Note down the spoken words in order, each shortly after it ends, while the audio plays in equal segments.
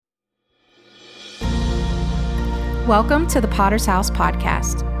Welcome to the Potter's House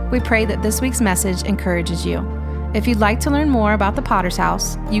podcast. We pray that this week's message encourages you. If you'd like to learn more about the Potter's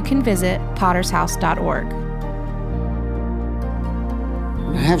House, you can visit pottershouse.org.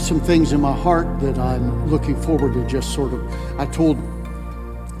 I have some things in my heart that I'm looking forward to just I told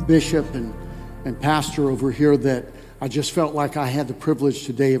Bishop and Pastor over here that I just felt like I had the privilege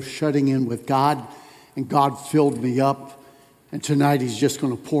today of shutting in with God, and God filled me up, and tonight He's just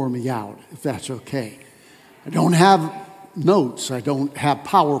going to pour me out, if that's okay. I don't have notes. I don't have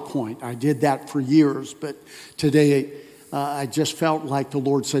PowerPoint. I did that for years, but today I just felt like the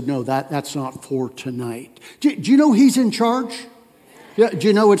Lord said, no, that's not for tonight. Do you know He's in charge? Yeah, do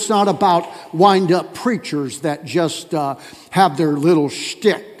you know it's not about wind-up preachers that just have their little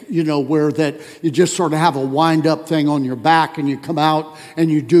shtick, where that you just sort of have a wind-up thing on your back and you come out and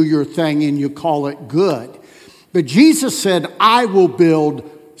you do your thing and you call it good. But Jesus said, I will build,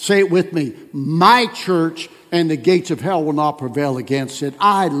 say it with me, my church, and the gates of hell will not prevail against it.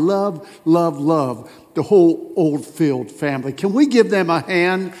 I love the whole Oldfield family. Can we give them a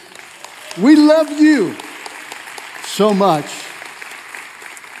hand? We love you so much.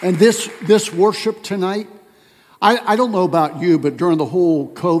 And this worship tonight, I don't know about you, but during the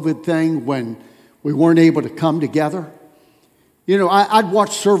whole COVID thing, when we weren't able to come together, I'd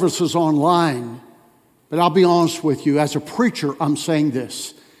watch services online, but I'll be honest with you, as a preacher, I'm saying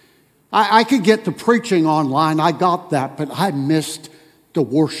this. I could get the preaching online, I got that, but I missed the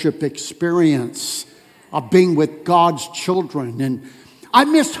worship experience of being with God's children, and I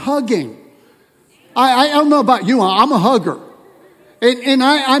missed hugging. I don't know about you, I'm a hugger. And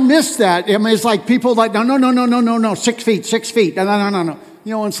I miss that. I mean, it's like people like, no, 6 feet,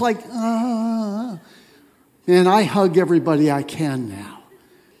 no. It's like, and I hug everybody I can now.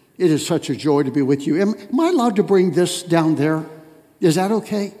 It is such a joy to be with you. Am I allowed to bring this down there? Is that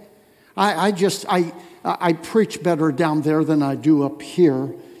okay? I preach better down there than I do up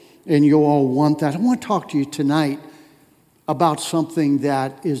here, and you all want that. I want to talk to you tonight about something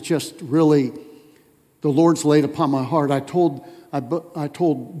that is just really, the Lord's laid upon my heart. I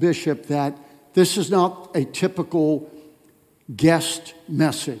told Bishop that this is not a typical guest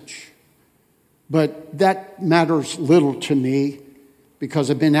message, but that matters little to me because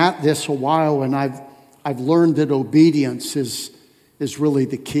I've been at this a while and I've learned that obedience is really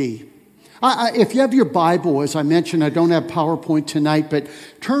the key. If you have your Bible, as I mentioned, I don't have PowerPoint tonight, but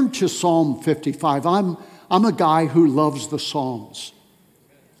turn to Psalm 55. I'm a guy who loves the Psalms.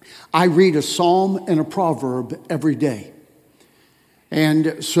 I read a psalm and a proverb every day.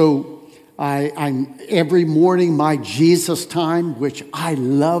 And so I'm every morning, my Jesus time, which I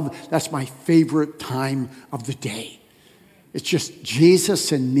love, that's my favorite time of the day. It's just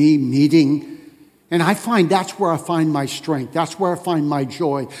Jesus and me meeting. And I find that's where I find my strength. That's where I find my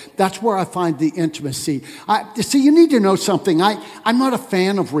joy. That's where I find the intimacy. You need to know something. I'm not a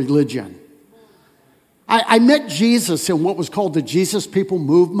fan of religion. I met Jesus in what was called the Jesus People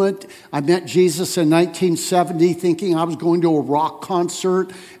Movement. I met Jesus in 1970 thinking I was going to a rock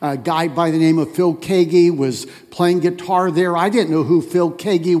concert. A guy by the name of Phil Keaggy was playing guitar there. I didn't know who Phil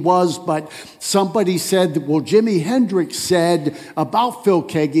Keaggy was, but somebody said, well, Jimi Hendrix said about Phil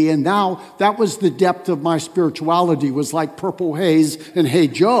Keaggy, and now that was the depth of my spirituality, was like Purple Haze and Hey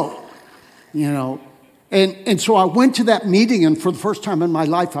Joe, And so I went to that meeting, and for the first time in my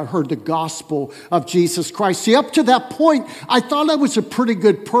life, I heard the gospel of Jesus Christ. See, up to that point, I thought I was a pretty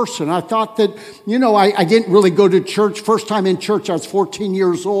good person. I thought that, I didn't really go to church. First time in church, I was 14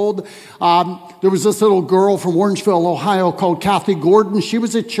 years old. There was this little girl from Orangeville, Ohio, called Kathy Gordon. She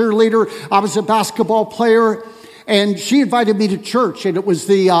was a cheerleader. I was a basketball player. And she invited me to church, and it was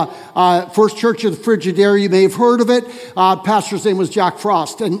the First Church of the Frigidaire. You may have heard of it. Pastor's name was Jack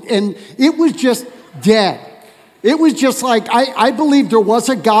Frost. And it was just dead. It was just like, I believed there was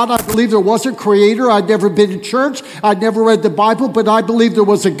a God. I believed there was a creator. I'd never been to church. I'd never read the Bible, but I believed there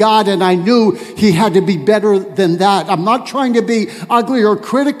was a God, and I knew He had to be better than that. I'm not trying to be ugly or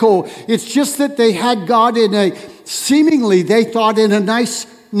critical. It's just that they had God seemingly, they thought, in a nice,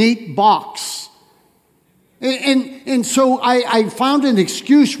 neat box. And so I found an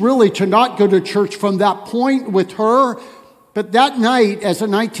excuse really to not go to church from that point with her. But that night, as a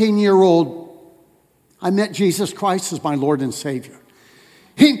 19-year-old, I met Jesus Christ as my Lord and Savior.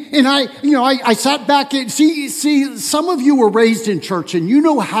 And I sat back and see, some of you were raised in church and you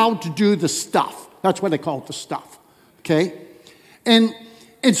know how to do the stuff. That's what they call it, the stuff. Okay? And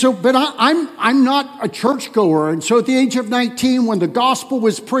so, but I'm not a churchgoer. And so at the age of 19, when the gospel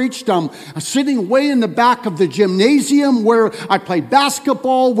was preached, I'm sitting way in the back of the gymnasium where I played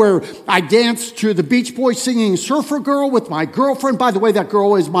basketball, where I danced to the Beach Boys singing Surfer Girl with my girlfriend. By the way, that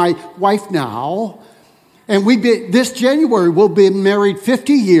girl is my wife now. And this January, we'll be married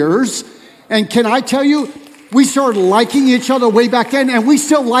 50 years. And can I tell you, we started liking each other way back then, and we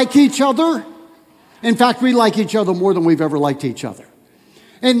still like each other. In fact, we like each other more than we've ever liked each other.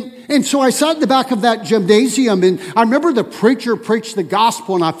 And so I sat in the back of that gymnasium, and I remember the preacher preached the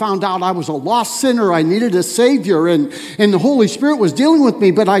gospel, and I found out I was a lost sinner. I needed a Savior, and the Holy Spirit was dealing with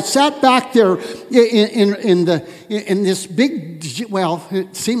me. But I sat back there in this big, well,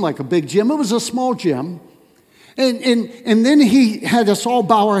 it seemed like a big gym. It was a small gym. And then he had us all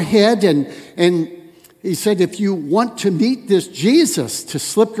bow our head, and he said, if you want to meet this Jesus, to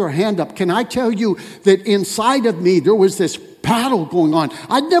slip your hand up. Can I tell you that inside of me, there was this battle going on.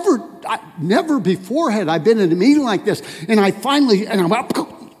 I never before had I been in a meeting like this. And I finally, and I went,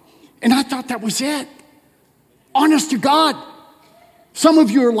 and I thought that was it. Honest to God. Some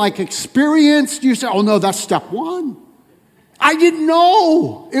of you are like experienced. You say, oh no, that's step one. I didn't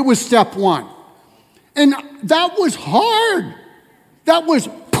know it was step one. And that was hard.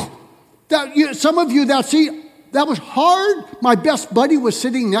 Some of you that was hard. My best buddy was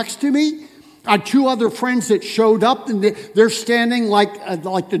sitting next to me. I had two other friends that showed up, and they're standing like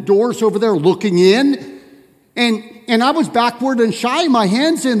the doors over there looking in. And I was backward and shy, my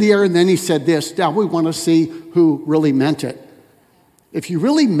hands in the air. And then he said this, now we want to see who really meant it. If you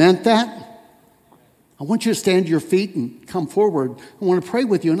really meant that, I want you to stand to your feet and come forward. I want to pray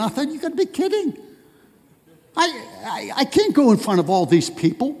with you. And I thought, you got to be kidding. I can't go in front of all these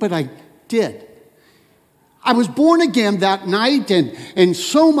people, but I did. I was born again that night, and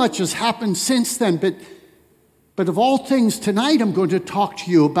so much has happened since then. But of all things, tonight I'm going to talk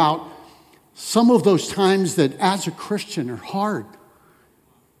to you about some of those times that as a Christian are hard.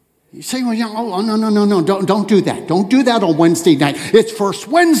 You say, well, yeah, no, don't do that. Don't do that on Wednesday night. It's First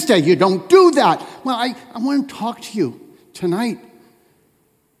Wednesday. You don't do that. Well, I want to talk to you tonight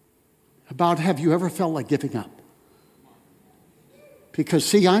about, have you ever felt like giving up? Because,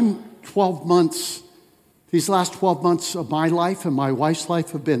 see, I'm 12 months, these last 12 months of my life and my wife's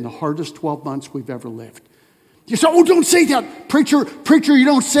life have been the hardest 12 months we've ever lived. You say, oh, don't say that. Preacher, you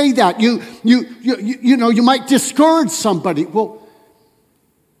don't say that. You know, you might discourage somebody. Well,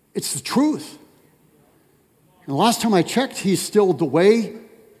 it's the truth. And the last time I checked, he's still the way,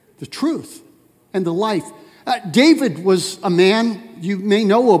 the truth, and the life. David was a man, you may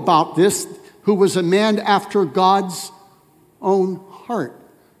know about this, who was a man after God's own heart.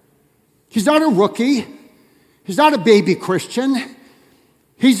 He's not a rookie. He's not a baby Christian.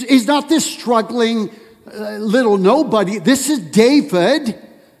 He's not this struggling little nobody. This is David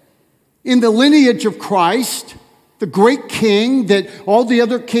in the lineage of Christ, the great king that all the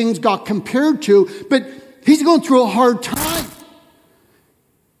other kings got compared to, but he's going through a hard time.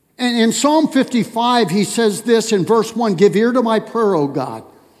 And in Psalm 55, he says this in verse 1, give ear to my prayer, O God,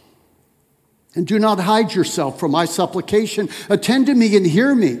 and do not hide yourself from my supplication. Attend to me and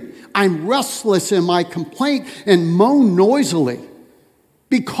hear me. I'm restless in my complaint and moan noisily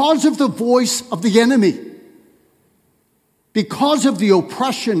because of the voice of the enemy, because of the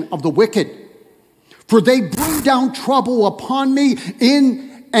oppression of the wicked. For they bring down trouble upon me,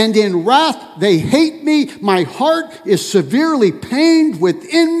 in wrath they hate me. My heart is severely pained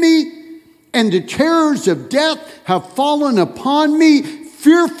within me, and the terrors of death have fallen upon me.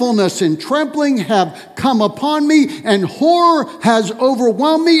 Fearfulness and trembling have come upon me, and horror has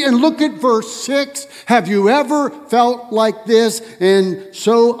overwhelmed me. And look at verse 6. Have you ever felt like this? And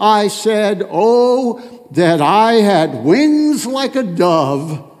so I said, oh, that I had wings like a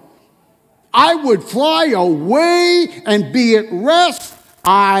dove. I would fly away and be at rest.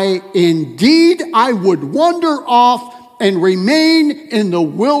 I would wander off and remain in the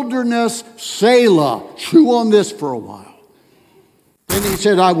wilderness, Selah. Chew on this for a while. Then he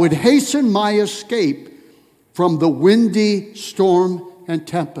said, I would hasten my escape from the windy storm and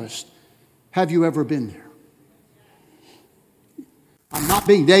tempest. Have you ever been there? I'm not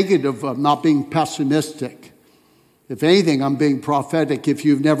being negative. I'm not being pessimistic. If anything, I'm being prophetic. If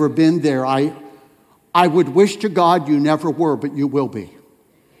you've never been there, I would wish to God you never were, but you will be.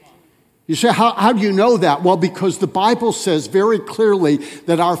 You say, how do you know that? Well, because the Bible says very clearly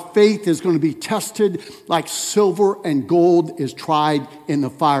that our faith is going to be tested like silver and gold is tried in the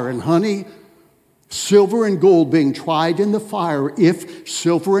fire. And honey, silver and gold being tried in the fire, if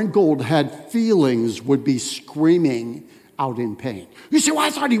silver and gold had feelings, would be screaming out in pain. You say, well,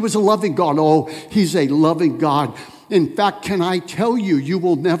 I thought he was a loving God. Oh, he's a loving God. In fact, can I tell you, you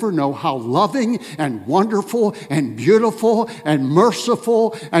will never know how loving and wonderful and beautiful and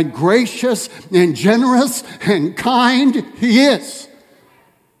merciful and gracious and generous and kind he is,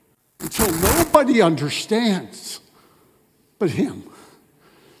 until nobody understands but him.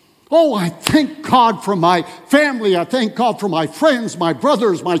 Oh, I thank God for my family. I thank God for my friends, my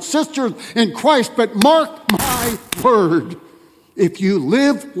brothers, my sisters in Christ. But mark my word, if you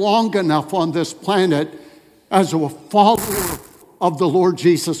live long enough on this planet as a follower of the Lord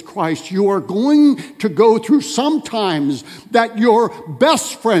Jesus Christ, you are going to go through some times that your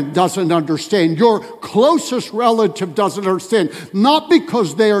best friend doesn't understand, your closest relative doesn't understand, not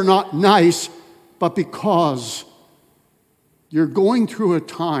because they are not nice, but because you're going through a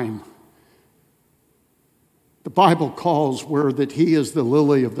time the Bible calls where that he is the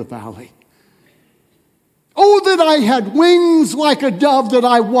lily of the valley. Oh, that I had wings like a dove, that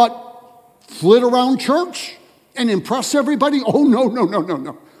I flit around church and impress everybody? Oh,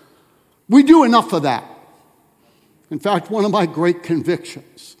 no. We do enough of that. In fact, one of my great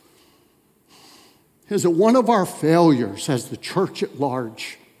convictions is that one of our failures as the church at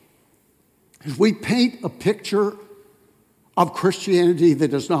large is we paint a picture of Christianity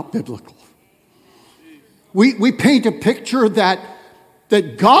that is not biblical. We paint a picture that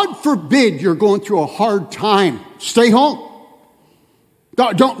God forbid you're going through a hard time. Stay home.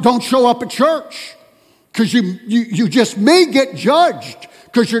 Don't show up at church, because you just may get judged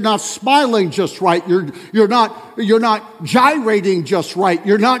because you're not smiling just right. You're not gyrating just right.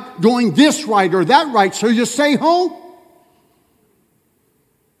 You're not doing this right or that right, so you stay home.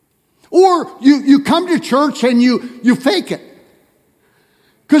 Or you come to church and you fake it.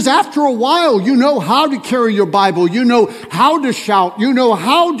 Because after a while, you know how to carry your Bible. You know how to shout. You know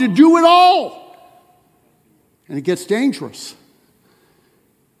how to do it all. And it gets dangerous.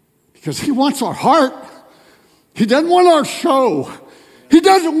 Because he wants our heart. He doesn't want our show. He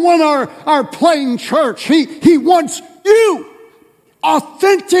doesn't want our playing church. He wants you.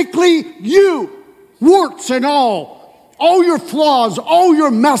 Authentically you. Warts and all. All your flaws. All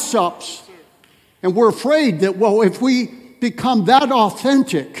your mess ups. And we're afraid that, well, if we become that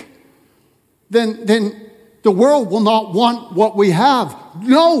authentic, then the world will not want what we have.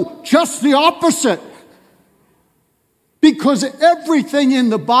 No, just the opposite. Because everything in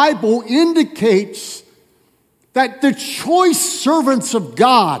the Bible indicates that the choice servants of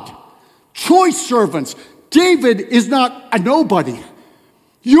God, choice servants, David is not a nobody.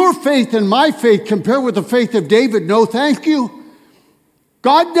 Your faith and my faith compared with the faith of David, no thank you.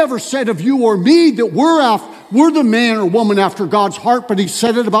 God never said of you or me that we're the man or woman after God's heart, but he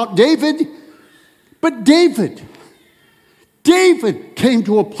said it about David. But David came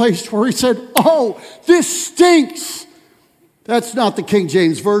to a place where he said, oh, this stinks. That's not the King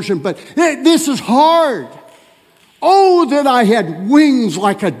James Version, but this is hard. Oh, that I had wings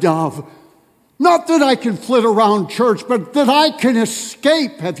like a dove. Not that I can flit around church, but that I can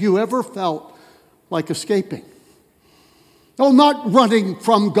escape. Have you ever felt like escaping? Oh, not running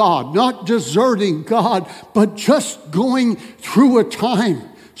from God, not deserting God, but just going through a time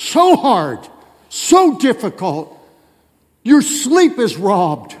so hard, so difficult. Your sleep is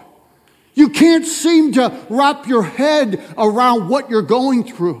robbed. You can't seem to wrap your head around what you're going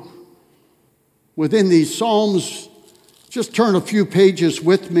through. Within these Psalms, just turn a few pages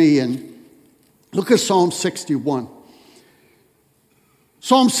with me and look at Psalm 61.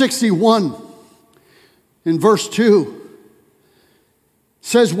 Psalm 61 in verse 2.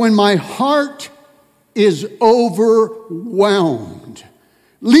 Says, when my heart is overwhelmed,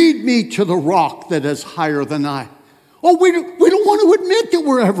 lead me to the rock that is higher than I. Oh, we don't want to admit that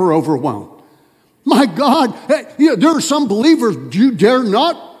we're ever overwhelmed. My God, there are some believers, you dare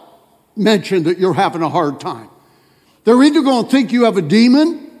not mention that you're having a hard time. They're either going to think you have a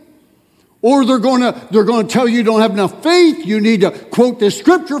demon, or they're going to tell you don't have enough faith. You need to quote this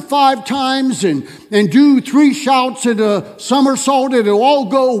scripture 5 times and do 3 shouts and a somersault and it'll all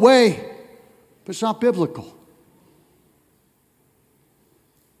go away. But it's not biblical.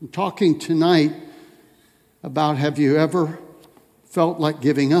 I'm talking tonight about, have you ever felt like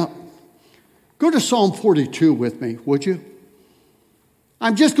giving up? Go to Psalm 42 with me, would you?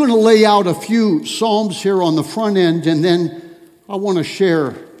 I'm just going to lay out a few Psalms here on the front end, and then I want to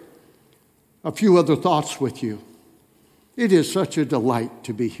share a few other thoughts with you. It is such a delight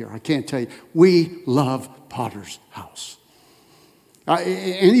to be here. I can't tell you. We love Potter's House.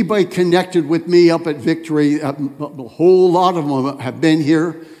 Anybody connected with me up at Victory, a whole lot of them have been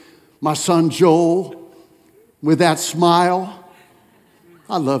here. My son Joel, with that smile,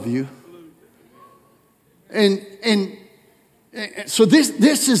 I love you. And so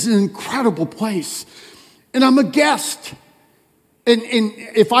this is an incredible place. And I'm a guest. And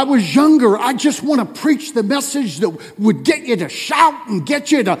if I was younger, I just want to preach the message that would get you to shout and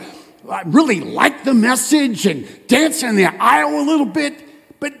get you to really like the message and dance in the aisle a little bit.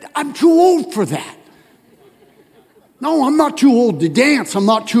 But I'm too old for that. No, I'm not too old to dance. I'm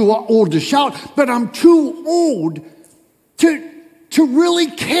not too old to shout, but I'm too old to really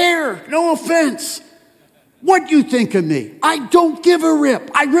care. No offense. What you think of me? I don't give a rip.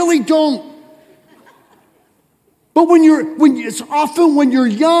 I really don't. But it's often when you're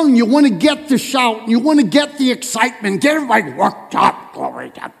young, you want to get the shout, you want to get the excitement, get everybody worked up. Glory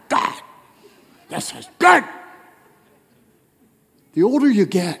to God. This is good. The older you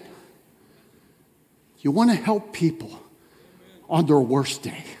get, you want to help people on their worst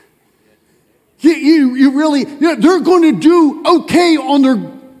day. You really, they're going to do okay on their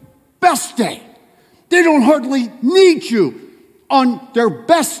best day. They don't hardly need you on their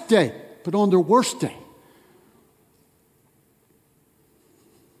best day, but on their worst day.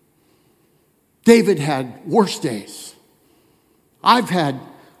 David had worse days. I've had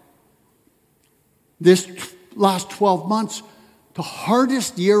this last 12 months, the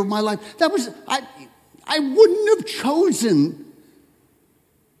hardest year of my life. I wouldn't have chosen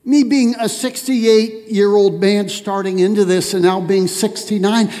me being a 68-year-old man starting into this and now being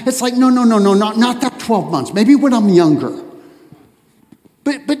 69. It's like, no, not that 12 months. Maybe when I'm younger.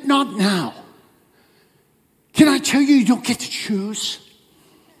 But not now. Can I tell you don't get to choose?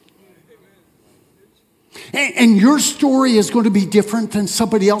 And your story is going to be different than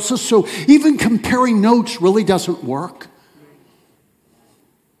somebody else's. So even comparing notes really doesn't work.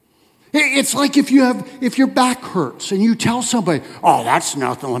 It's like if your back hurts and you tell somebody, oh, that's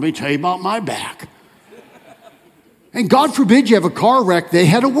nothing, let me tell you about my back. And God forbid you have a car wreck, they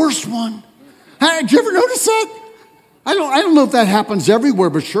had a worse one. Did you ever notice that? I don't know if that happens everywhere,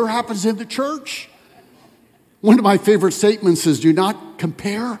 but sure happens in the church. One of my favorite statements is, do not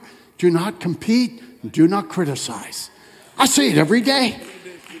compare, do not compete, do not criticize. I say it every day.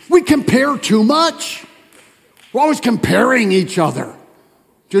 We compare too much. We're always comparing each other.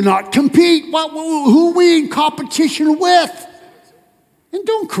 Do not compete. Who are we in competition with? And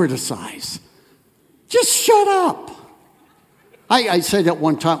don't criticize. Just shut up. I said that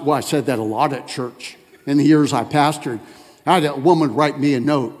one time. Well, I said that a lot at church in the years I pastored. I had a woman write me a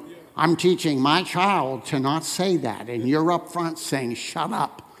note. I'm teaching my child to not say that. And you're up front saying, shut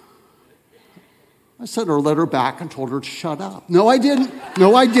up. I sent her a letter back and told her to shut up. No, I didn't.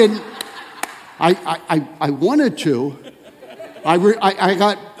 I wanted to.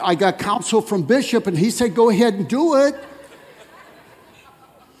 I got counsel from Bishop, and he said, go ahead and do it.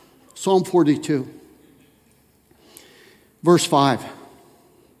 Psalm 42, verse 5.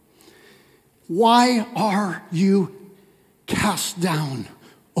 Why are you cast down,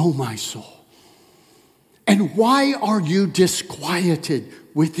 O my soul? And why are you disquieted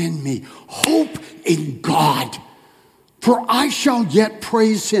within me? Hope in God, for I shall yet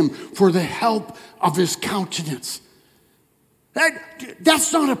praise him for the help of his countenance.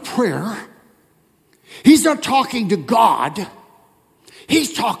 That's not a prayer. He's not talking to God.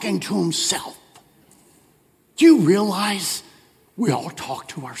 He's talking to himself. Do you realize we all talk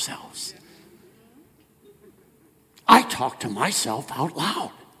to ourselves? I talk to myself out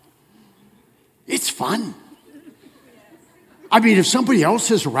loud. It's fun. I mean, if somebody else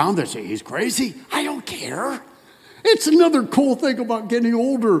is around, they say, he's crazy. I don't care. It's another cool thing about getting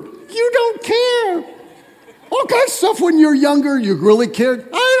older. You don't care. All kinds of stuff when you're younger, you really cared.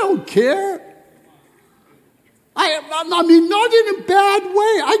 I don't care. I mean, not in a bad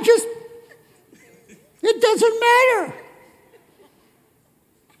way. It doesn't matter.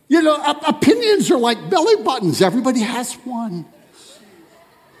 You know, opinions are like belly buttons. Everybody has one.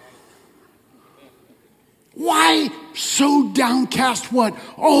 Why so downcast what?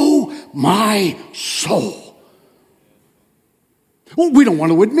 Oh, my soul. Well, we don't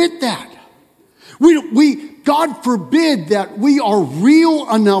want to admit that. God forbid that we are real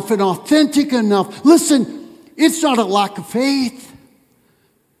enough and authentic enough. Listen, it's not a lack of faith.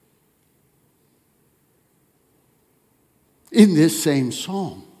 In this same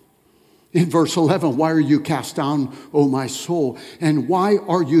psalm, in verse 11, why are you cast down, O my soul? And why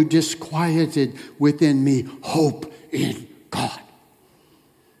are you disquieted within me? Hope in God.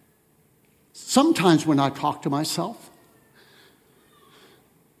 Sometimes when I talk to myself,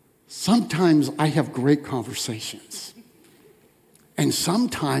 sometimes I have great conversations. And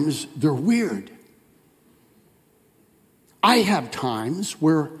sometimes they're weird. I have times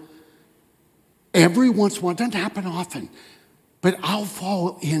where every once in a while, it doesn't happen often, but I'll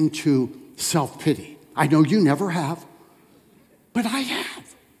fall into self-pity. I know you never have, but I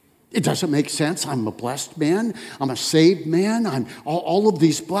have. It doesn't make sense. I'm a blessed man. I'm a saved man. I'm all of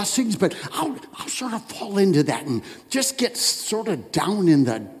these blessings, but I'll sort of fall into that and just get sort of down in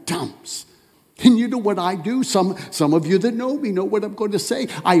the dumps. And you know what I do? Some of you that know me know what I'm going to say.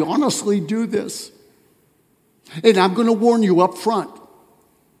 I honestly do this. And I'm going to warn you up front,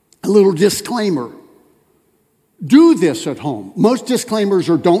 a little disclaimer. Do this at home. Most disclaimers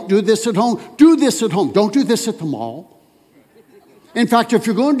are don't do this at home. Do this at home. Don't do this at the mall. In fact, if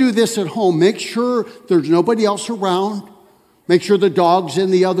you're going to do this at home, make sure there's nobody else around. Make sure the dog's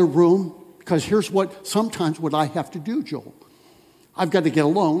in the other room. Because here's sometimes what I have to do, Joel. I've got to get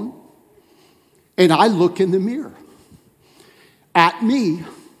alone. And I look in the mirror. At me,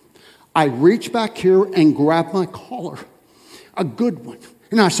 I reach back here and grab my collar. A good one.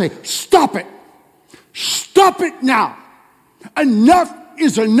 And I say, stop it. Stop it now. Enough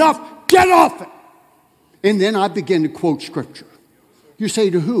is enough. Get off it. And then I begin to quote scripture. You say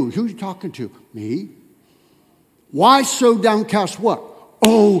to who? Who are you talking to? Me. Why so downcast what?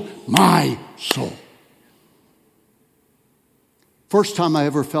 Oh, my soul. First time I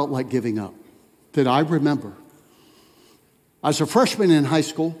ever felt like giving up that I remember. I was a freshman in high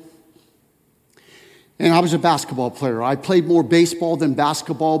school, and I was a basketball player. I played more baseball than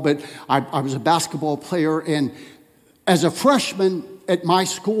basketball, but I was a basketball player. And as a freshman at my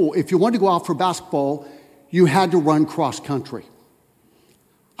school, if you wanted to go out for basketball, you had to run cross country.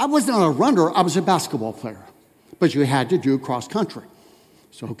 I wasn't a runner, I was a basketball player. But you had to do cross country.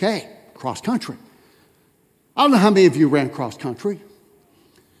 So, okay, cross country. I don't know how many of you ran cross country,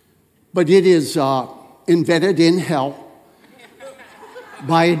 but it is invented in hell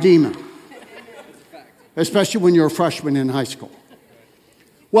by a demon, especially when you're a freshman in high school.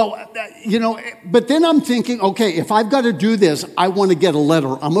 Well, but then I'm thinking, okay, if I've got to do this, I want to get a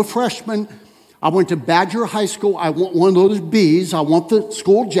letter. I'm a freshman. I went to Badger High School. I want one of those B's. I want the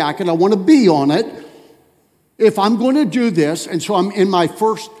school jacket. I want a B on it. If I'm going to do this, and so I'm in my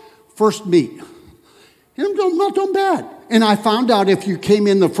first meet. And I'm not doing bad. And I found out if you came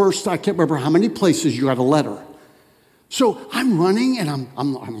in the first, I can't remember how many places you got a letter. So I'm running, and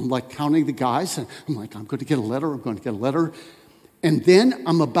I'm like counting the guys, and I'm like, I'm going to get a letter. I'm going to get a letter. And then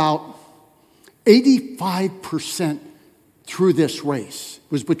I'm about 85% through this race.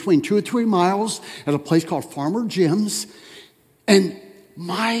 It was between 2 or 3 miles at a place called Farmer Jim's. And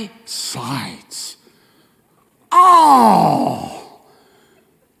my sides. Oh!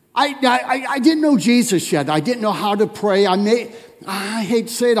 I didn't know Jesus yet. I didn't know how to pray. I hate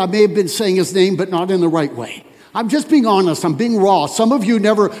to say it, I may have been saying his name, but not in the right way. I'm just being honest. I'm being raw. Some of you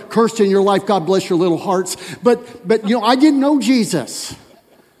never cursed in your life. God bless your little hearts. But I didn't know Jesus.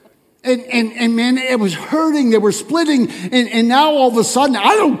 And man, it was hurting. They were splitting. And now all of a sudden,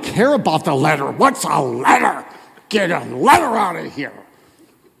 I don't care about the letter. What's a letter? Get a letter out of here.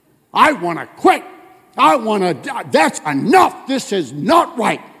 I want to quit. That's enough. This is not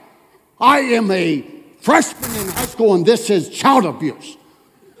right. I am a freshman in high school, and this is child abuse.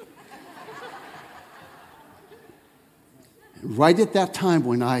 Right at that time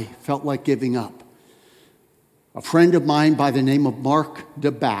when I felt like giving up, a friend of mine by the name of Mark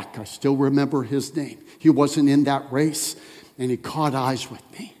DeBack, I still remember his name. He wasn't in that race, and he caught eyes with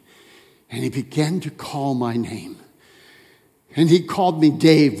me. And he began to call my name. And he called me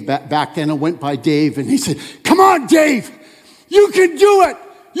Dave. Back then I went by Dave, and he said, come on, Dave. You can do it.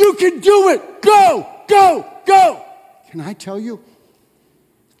 You can do it. Go, go, go. Can I tell you?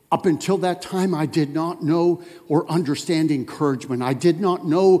 Up until that time, I did not know or understand encouragement. I did not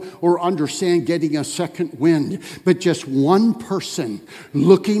know or understand getting a second wind. But just one person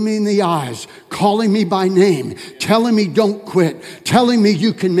looking me in the eyes, calling me by name, telling me don't quit, telling me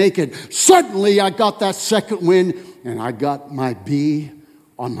you can make it. Suddenly, I got that second wind, and I got my B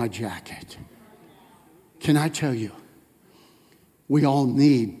on my jacket. Can I tell you, we all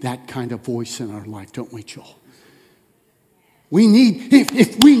need that kind of voice in our life, don't we, Joel? We need,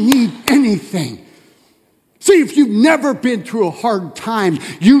 if we need anything. See, if you've never been through a hard time,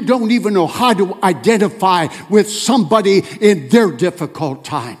 you don't even know how to identify with somebody in their difficult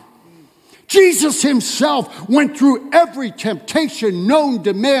time. Jesus himself went through every temptation known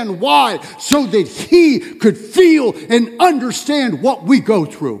to man. Why? So that he could feel and understand what we go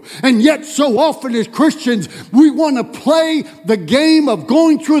through. And yet so often as Christians, we want to play the game of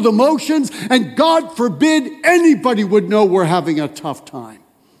going through the motions, and God forbid anybody would know we're having a tough time.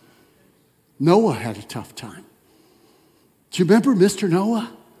 Noah had a tough time. Do you remember Mr. Noah?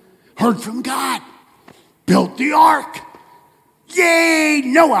 Heard from God. Built the ark. Yay,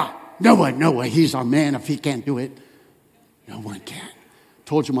 Noah. Noah, he's our man. If he can't do it, no one can.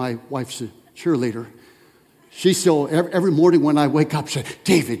 Told you my wife's a cheerleader. She still, every morning when I wake up, says,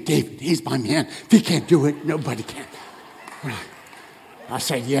 David, he's my man. If he can't do it, nobody can. I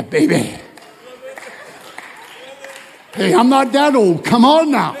said, yeah, baby. Hey, I'm not that old. Come on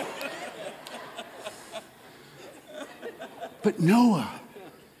now. But Noah,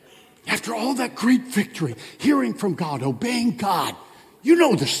 after after all that great victory, hearing from God, obeying God, you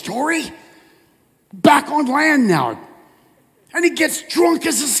know the story. Back on land now. And he gets drunk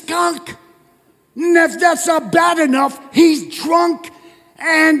as a skunk. And if that's not bad enough, he's drunk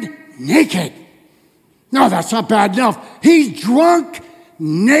and naked. No, that's not bad enough. He's drunk,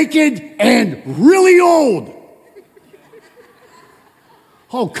 naked, and really old.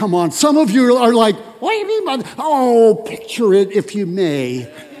 Oh, come on. Some of you are like, what do you mean by that? Oh, picture it if you may.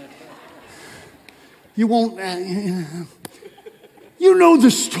 You won't, you know the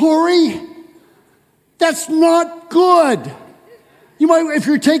story. That's not good. You might, if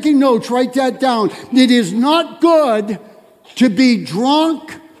you're taking notes, write that down. It is not good to be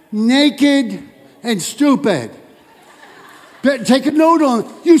drunk, naked, and stupid. Take a note on it.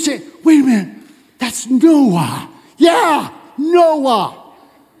 You say, wait a minute, that's Noah. Yeah, Noah.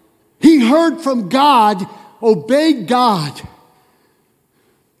 He heard from God, obeyed God,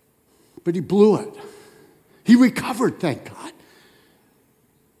 but he blew it. He recovered, thank God.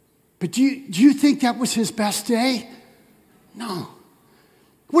 But do you think that was his best day? No.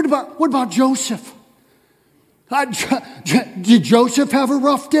 What about Joseph? Did Joseph have a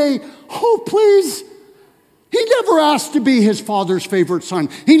rough day? Oh, please. He never asked to be his father's favorite son.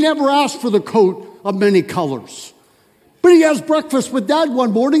 He never asked for the coat of many colors. But he has breakfast with dad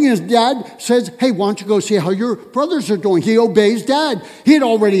one morning, and his dad says, hey, why don't you go see how your brothers are doing? He obeys dad. He had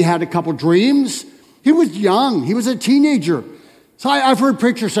already had a couple dreams. He was young. He was a teenager. So I've heard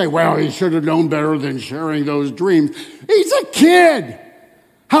preachers say, well, he should have known better than sharing those dreams. He's a kid.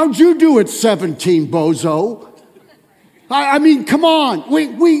 How'd you do at 17, bozo? I mean, come on.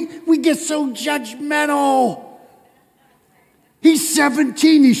 We get so judgmental. He's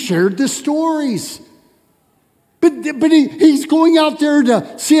 17. He shared the stories. But he's going out there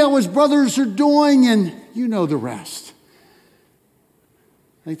to see how his brothers are doing, and you know the rest.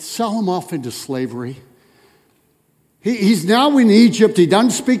 They sell him off into slavery. He's now in Egypt. He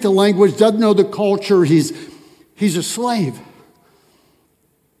doesn't speak the language, doesn't know the culture. He's a slave.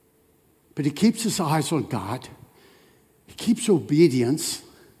 But he keeps his eyes on God. He keeps obedience.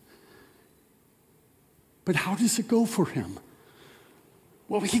 But how does it go for him?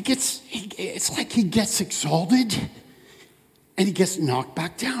 Well, it's like he gets exalted and he gets knocked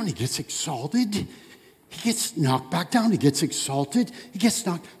back down. He gets exalted. He gets knocked back down. He gets exalted. He gets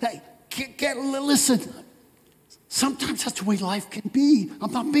knocked. Listen, sometimes that's the way life can be.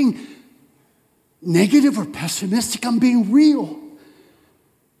 I'm not being negative or pessimistic. I'm being real.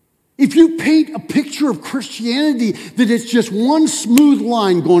 If you paint a picture of Christianity that it's just one smooth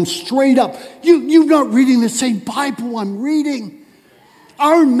line going straight up, you're not reading the same Bible I'm reading.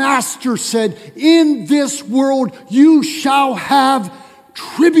 Our master said, in this world you shall have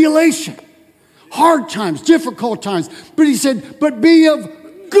tribulation, hard times, difficult times. But he said, but be of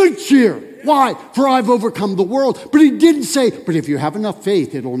good cheer. Why? For I've overcome the world. But he didn't say, but if you have enough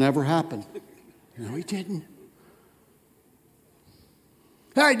faith, it'll never happen. No, he didn't.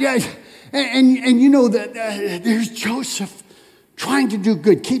 And you know that there's Joseph trying to do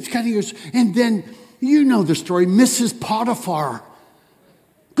good, keeps cutting his, and then you know the story, Mrs. Potiphar.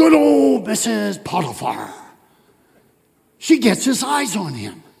 Good old Mrs. Potiphar. She gets his eyes on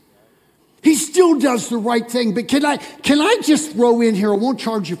him. He still does the right thing, but can I just throw in here, I won't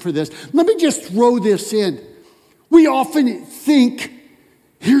charge you for this. Let me just throw this in. We often think,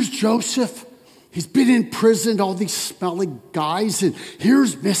 here's Joseph. He's been in prison, all these smelly guys, and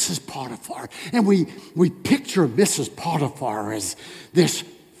here's Mrs. Potiphar. And we picture Mrs. Potiphar as this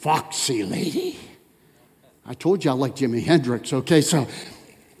foxy lady. I told you I like Jimi Hendrix, okay? So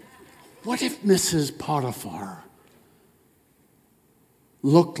what if Mrs. Potiphar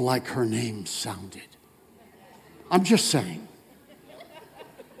looked like her name sounded? I'm just saying.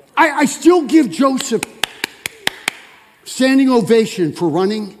 I still give Joseph standing ovation for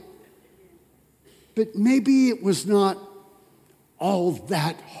running. But maybe it was not all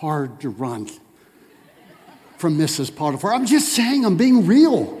that hard to run from Mrs. Potiphar. I'm just saying, I'm being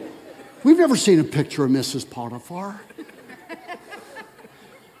real. We've never seen a picture of Mrs. Potiphar.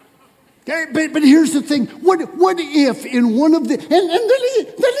 Okay, but here's the thing. What if in one of the... And then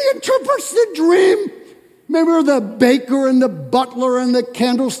he interprets the dream. Remember the baker and the butler and the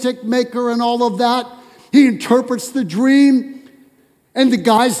candlestick maker and all of that? He interprets the dream. And the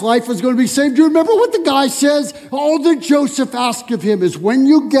guy's life is going to be saved. Do you remember what the guy says? All that Joseph asked of him is when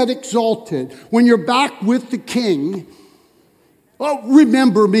you get exalted, when you're back with the king, oh,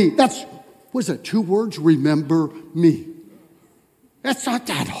 remember me. Was that 2 words? Remember me. That's not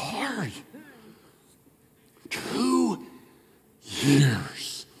that hard. 2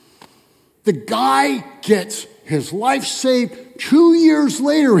 years. The guy gets his life saved. 2 years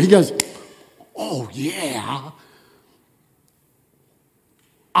later, he goes, oh, yeah.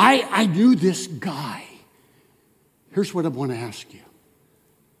 I knew this guy. Here's what I want to ask you.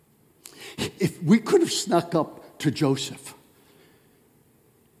 If we could have snuck up to Joseph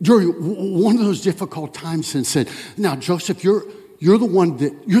during one of those difficult times and said, now, Joseph, you're the one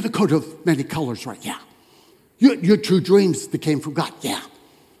that, you're the coat of many colors, right? Yeah. Your true dreams that came from God. Yeah.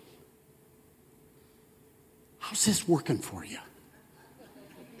 How's this working for you?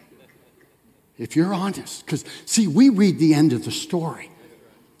 If you're honest. Because, see, we read the end of the story.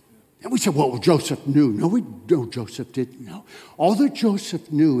 And we say, well, Joseph knew. No, Joseph didn't know. All that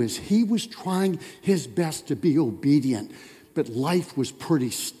Joseph knew is he was trying his best to be obedient. But life was pretty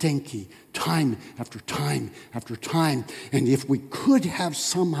stinky, time after time after time. And if we could have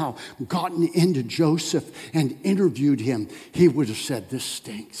somehow gotten into Joseph and interviewed him, he would have said, this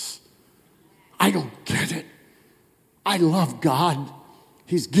stinks. I don't get it. I love God.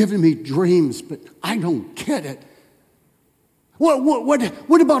 He's given me dreams, but I don't get it.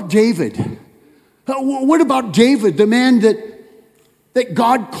 What about David? What about David, the man that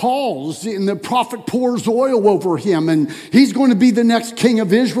God calls and the prophet pours oil over him and he's going to be the next king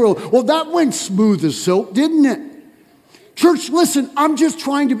of Israel? Well, that went smooth as silk, didn't it? Church, listen, I'm just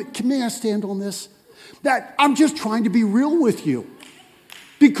trying to, may I stand on this? I'm just trying to be real with you.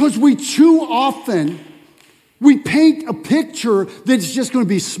 Because we too often, we paint a picture that's just going to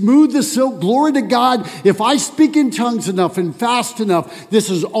be smooth as silk. Glory to God. If I speak in tongues enough and fast enough, this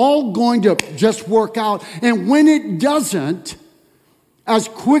is all going to just work out. And when it doesn't, as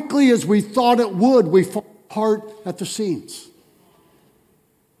quickly as we thought it would, we fall apart at the seams.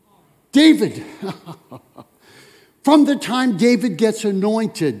 David, from the time David gets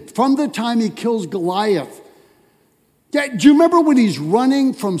anointed, from the time he kills Goliath, do you remember when he's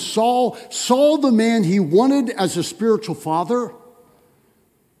running from Saul? Saul, the man he wanted as a spiritual father?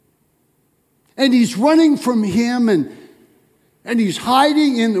 And he's running from him and he's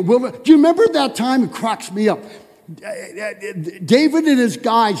hiding in the wilderness. Do you remember that time? It cracks me up. David and his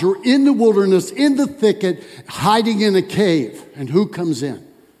guys are in the wilderness, in the thicket, hiding in a cave. And who comes in?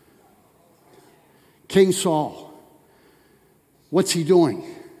 King Saul. What's he doing?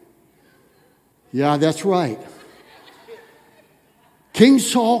 Yeah, that's right. King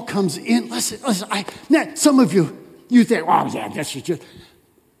Saul comes in. Listen, now, some of you think, oh, yeah, this is just...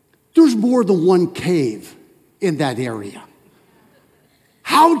 There's more than one cave in that area.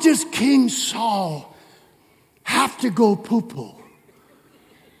 How does King Saul have to go poo-poo?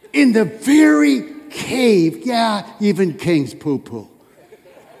 In the very cave, yeah, even kings poo-poo.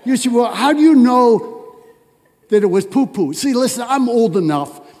 You say, well, how do you know that it was poo-poo? See, listen, I'm old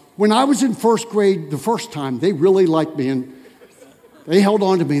enough. When I was in first grade the first time, they really liked me, and they held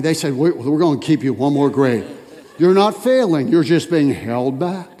on to me. They said, we're going to keep you one more grade. You're not failing. You're just being held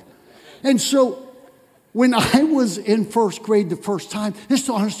back. And so when I was in first grade the first time, this is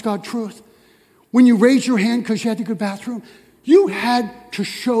the honest to God truth. When you raised your hand because you had to go to the bathroom, you had to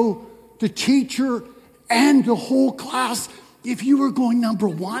show the teacher and the whole class if you were going number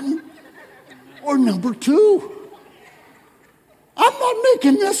 1 or number 2. I'm not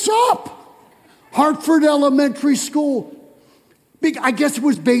making this up. Hartford Elementary School. I guess it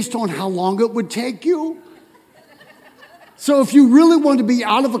was based on how long it would take you. So if you really wanted to be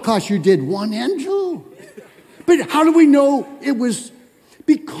out of a class, you did 1 and 2. But how do we know it was?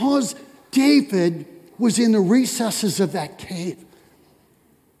 Because David was in the recesses of that cave.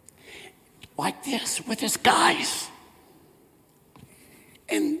 Like this, with his guys.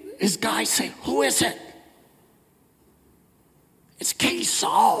 And his guys say, who is it? It's King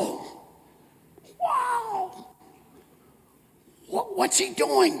Saul. Wow. What's he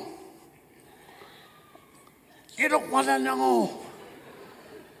doing? You don't want to know.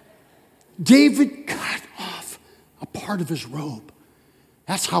 David cut off a part of his robe.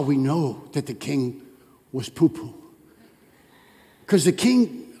 That's how we know that the king was poo-poo. Because the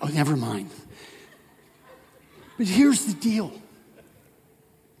king, oh, never mind. But here's the deal.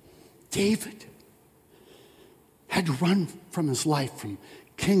 David had to run from his life, from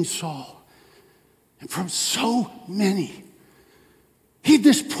King Saul, and from so many. He had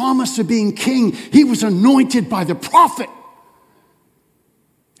this promise of being king. He was anointed by the prophet.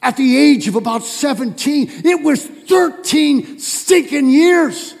 At the age of about 17, it was 13 stinking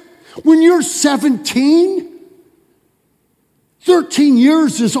years. When you're 17, 13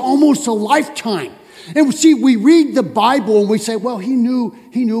 years is almost a lifetime. And see, we read the Bible and we say, well, he knew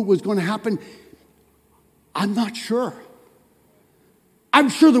it was going to happen. I'm not sure. I'm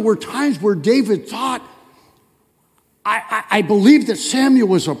sure there were times where David thought, I believe that Samuel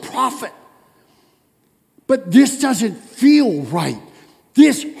was a prophet, but this doesn't feel right.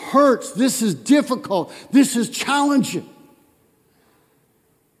 This hurts. This is difficult. This is challenging.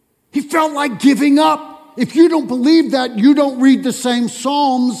 He felt like giving up. If you don't believe that, you don't read the same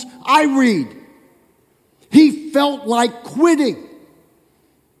Psalms I read. He felt like quitting. Do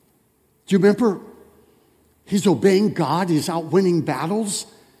you remember? He's obeying God. He's out winning battles.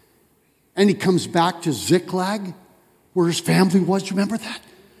 And he comes back to Ziklag, where his family was. Do you remember that?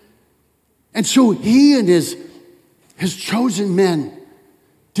 And so he and his chosen men,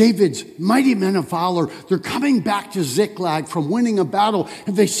 David's mighty men of valor, they're coming back to Ziklag from winning a battle,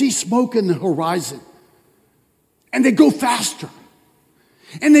 and they see smoke in the horizon. And they go faster.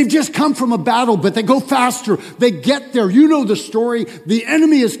 And they've just come from a battle, but they go faster. They get there. You know the story. The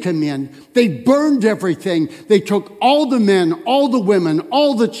enemy has come in. They burned everything. They took all the men, all the women,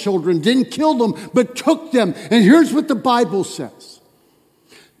 all the children, didn't kill them, but took them. And here's what the Bible says.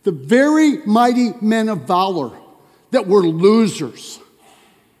 The very mighty men of valor that were losers,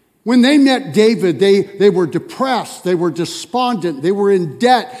 when they met David, they were depressed, they were despondent, they were in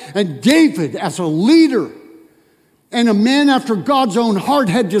debt. And David, as a leader and a man after God's own heart,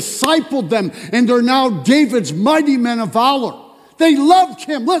 had discipled them, and they're now David's mighty men of valor. They loved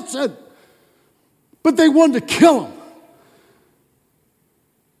him, listen, but they wanted to kill him.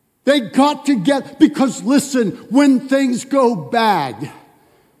 They got together because, listen, when things go bad,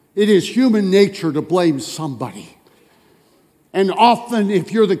 it is human nature to blame somebody. And often,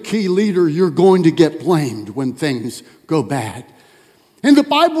 if you're the key leader, you're going to get blamed when things go bad. And the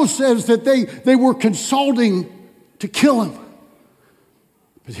Bible says that they were consulting to kill him.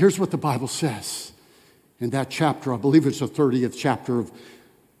 But here's what the Bible says in that chapter. I believe it's the 30th chapter of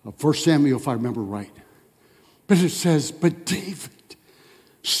 1 Samuel, if I remember right. But it says, but David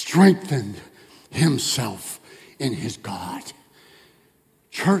strengthened himself in his God.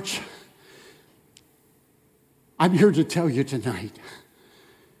 Church, I'm here to tell you tonight,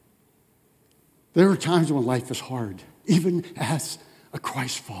 there are times when life is hard, even as a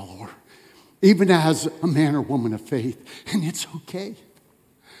Christ follower, even as a man or woman of faith, and it's okay.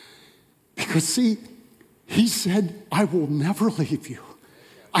 Because see, he said, I will never leave you.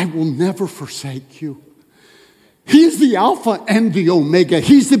 I will never forsake you. He is the Alpha and the Omega.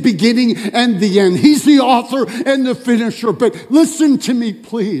 He's the beginning and the end. He's the author and the finisher. But listen to me,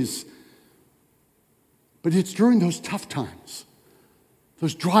 please. But it's during those tough times,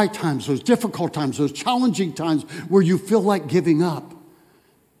 those dry times, those difficult times, those challenging times where you feel like giving up,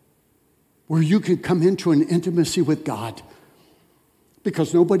 where you can come into an intimacy with God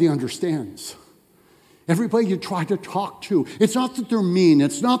because nobody understands. Everybody you try to talk to, it's not that they're mean.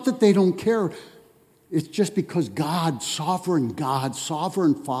 It's not that they don't care. It's just because God, sovereign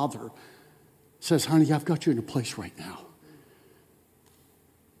Father, says, honey, I've got you in a place right now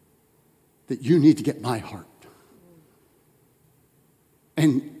that you need to get my heart.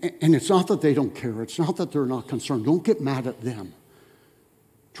 And it's not that they don't care. It's not that they're not concerned. Don't get mad at them.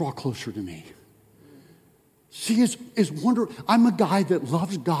 Draw closer to me. See, it's wonder. I'm a guy that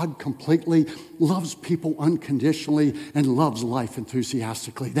loves God completely, loves people unconditionally, and loves life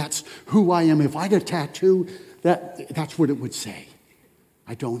enthusiastically. That's who I am. If I had a tattoo, that's what it would say.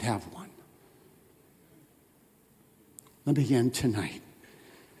 I don't have one. Let me end tonight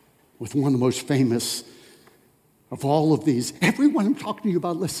with one of the most famous of all of these. Everyone I'm talking to you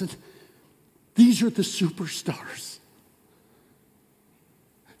about, listen, these are the superstars.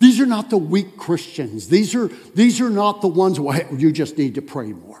 These are not the weak Christians. These are not the ones who you just need to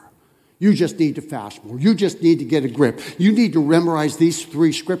pray more. You just need to fast more. You just need to get a grip. You need to memorize these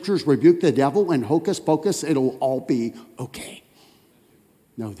 3 scriptures, rebuke the devil, and hocus pocus, it'll all be okay.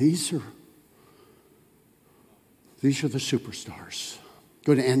 No, these are the superstars.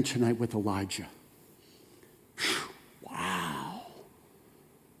 Going to end tonight with Elijah. Wow.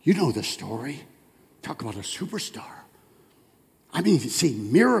 You know the story. Talk about a superstar. I mean, see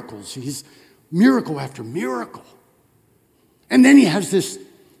miracles. He's miracle after miracle. And then he has this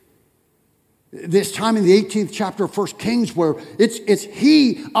time in the 18th chapter of 1 Kings where it's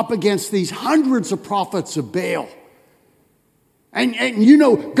he up against these hundreds of prophets of Baal. And you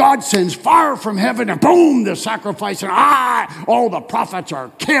know, God sends fire from heaven and boom, the sacrifice, and all the prophets are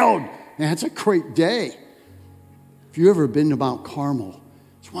killed. And it's a great day. If you've ever been to Mount Carmel,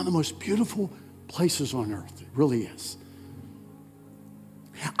 it's one of the most beautiful places on earth. It really is.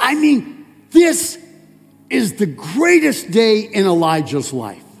 I mean, this is the greatest day in Elijah's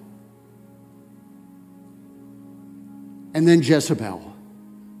life. And then Jezebel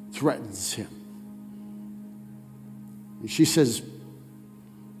threatens him. And she says,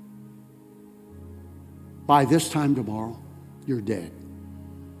 by this time tomorrow, you're dead.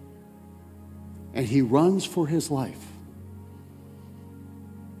 And he runs for his life.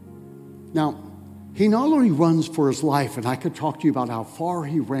 Now, he not only runs for his life, and I could talk to you about how far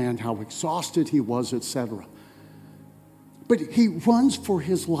he ran, how exhausted he was, etc., but he runs for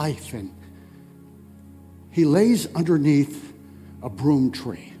his life, and he lays underneath a broom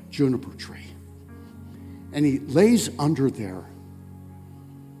tree, juniper tree. And he lays under there,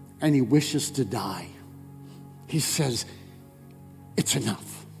 and he wishes to die. He says, it's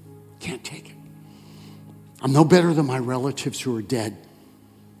enough. Can't take it. I'm no better than my relatives who are dead.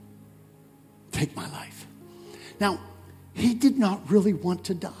 Take my life. Now, he did not really want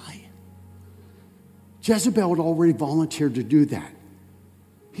to die. Jezebel had already volunteered to do that.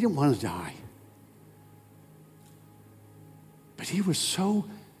 He didn't want to die. But he was so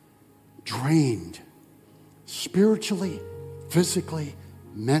drained, spiritually, physically,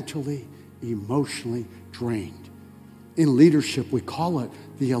 mentally, emotionally drained. In leadership, we call it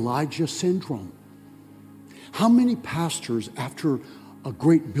the Elijah syndrome. How many pastors, after a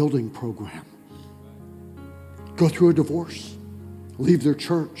great building program, go through a divorce, leave their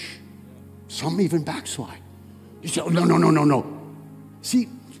church, some even backslide? You say, oh, no. See,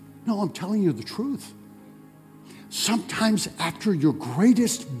 no, I'm telling you the truth. Sometimes after your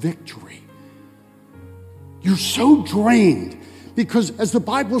greatest victory, you're so drained because, as the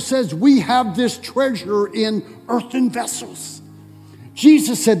Bible says, we have this treasure in earthen vessels.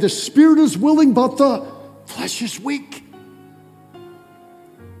 Jesus said the spirit is willing, but the flesh is weak.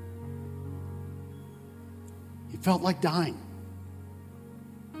 He felt like dying.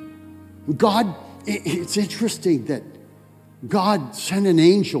 God, it's interesting that God sent an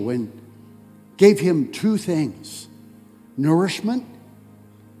angel and gave him two things: nourishment,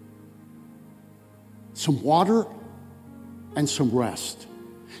 some water, and some rest.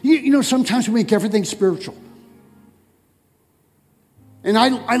 You know, sometimes we make everything spiritual. And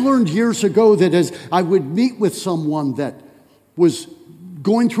I learned years ago that as I would meet with someone that was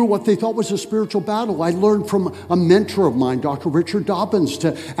going through what they thought was a spiritual battle, I learned from a mentor of mine, Dr. Richard Dobbins,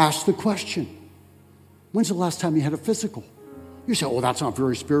 to ask the question, when's the last time you had a physical? You say, oh, that's not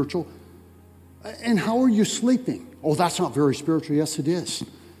very spiritual. And how are you sleeping? Oh, that's not very spiritual. Yes, it is.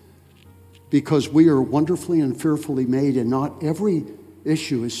 Because we are wonderfully and fearfully made, and not every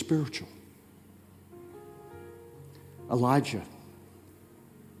issue is spiritual. Elijah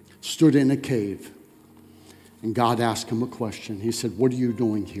stood in a cave, and God asked him a question. He said, what are you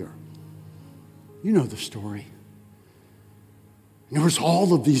doing here? You know the story. And there was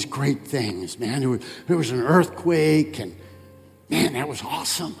all of these great things, man. There was an earthquake, and man, that was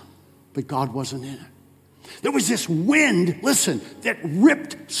awesome. But God wasn't in it. There was this wind, listen, that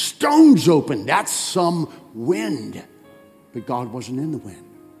ripped stones open. That's some wind. But God wasn't in the wind.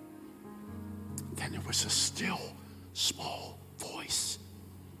 Then there was a still, small voice,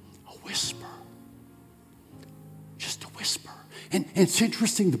 a whisper. Just a whisper. And it's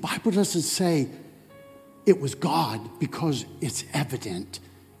interesting, the Bible doesn't say it was God because it's evident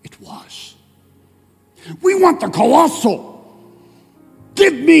it was. We want the colossal.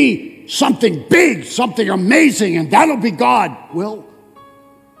 Give me something big, something amazing, and that'll be God. Well,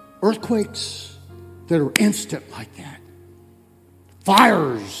 earthquakes that are instant like that,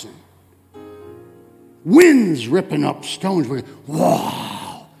 fires, and winds ripping up stones.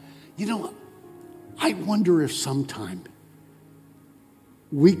 Wow. You know, I wonder if sometime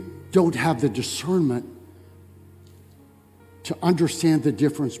we don't have the discernment to understand the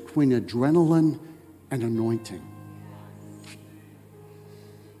difference between adrenaline and anointing.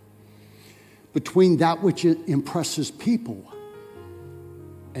 Between that which impresses people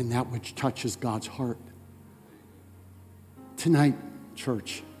and that which touches God's heart. Tonight,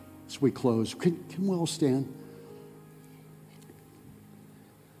 church, as we close, can we all stand?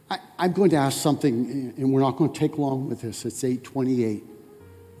 I'm going to ask something, and we're not going to take long with this. It's 8:28.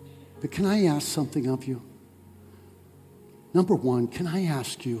 But can I ask something of you? Number one, can I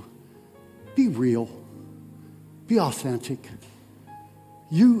ask you, be real, be authentic.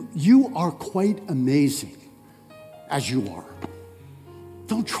 You are quite amazing as you are.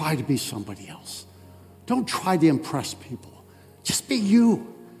 Don't try to be somebody else. Don't try to impress people. Just be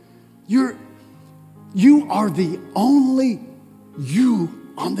you. You are the only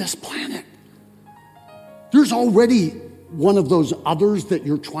you on this planet. There's already one of those others that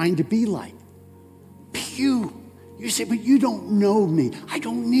you're trying to be like. Be you. You say, but you don't know me. I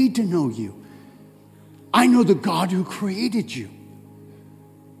don't need to know you. I know the God who created you.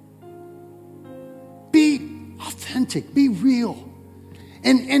 Be authentic, be real,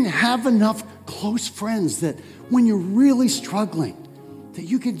 and have enough close friends that when you're really struggling, that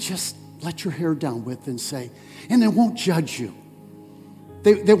you can just let your hair down with and say, and they won't judge you.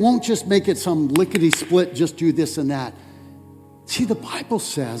 They won't just make it some lickety-split, just do this and that. See, the Bible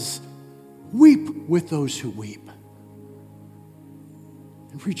says Weep with those who weep.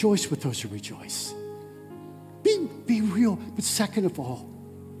 And rejoice with those who rejoice. Be real. But second of all,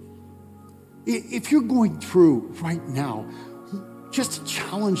 if you're going through right now just a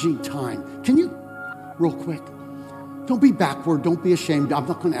challenging time, can you, real quick, don't be backward, don't be ashamed. I'm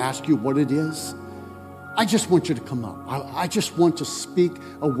not going to ask you what it is. I just want you to come up. I just want to speak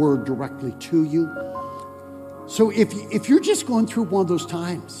a word directly to you. So if you're just going through one of those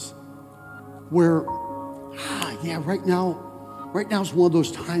times where, right now is one of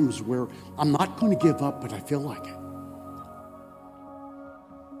those times where I'm not going to give up, but I feel like it.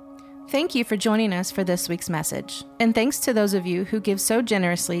 Thank you for joining us for this week's message. And thanks to those of you who give so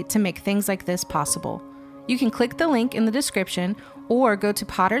generously to make things like this possible. You can click the link in the description or go to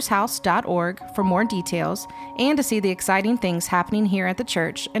pottershouse.org for more details and to see the exciting things happening here at the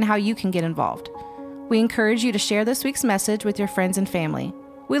church and how you can get involved. We encourage you to share this week's message with your friends and family.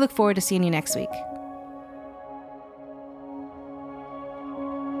 We look forward to seeing you next week.